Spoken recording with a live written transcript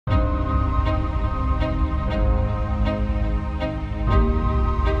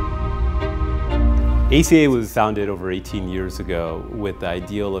ACA was founded over 18 years ago with the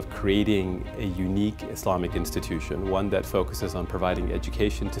ideal of creating a unique Islamic institution, one that focuses on providing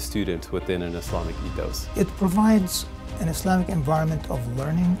education to students within an Islamic ethos. It provides an Islamic environment of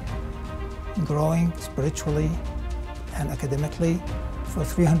learning, growing spiritually and academically for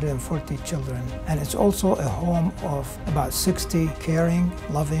 340 children. And it's also a home of about 60 caring,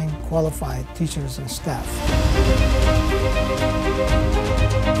 loving, qualified teachers and staff.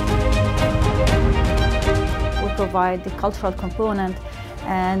 We provide the cultural component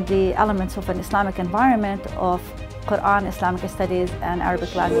and the elements of an Islamic environment of Quran, Islamic studies, and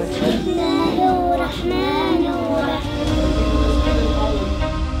Arabic language.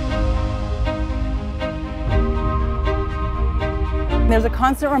 There's a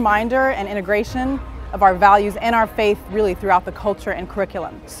constant reminder and integration of our values and our faith really throughout the culture and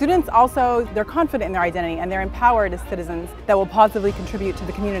curriculum. Students also, they're confident in their identity and they're empowered as citizens that will positively contribute to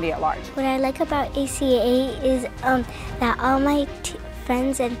the community at large. What I like about ACA is that all my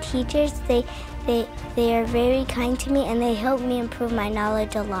friends and teachers, they are very kind to me and they help me improve my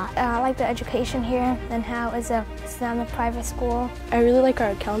knowledge a lot. I like the education here and how it's a Islamic private school. I really like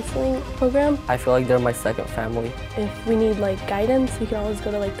our counseling program. I feel like they're my second family. If we need guidance, we can always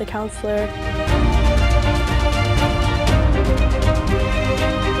go to the counselor.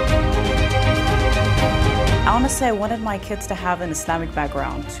 I want to say I wanted my kids to have an Islamic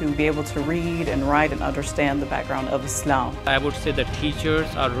background, to be able to read and write and understand the background of Islam. I would say the teachers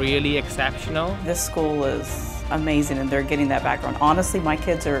are really exceptional. This school is amazing and they're getting that background. Honestly, my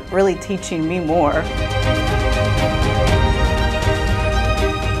kids are really teaching me more.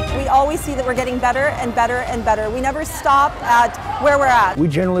 We always see that we're getting better and better and better. We never stop at where we're at. We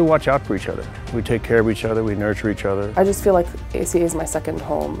generally watch out for each other. We take care of each other, we nurture each other. I just feel like ACA is my second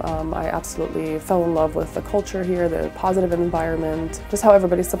home. I absolutely fell in love with the culture here, the positive environment, just how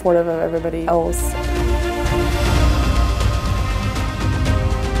everybody's supportive of everybody else.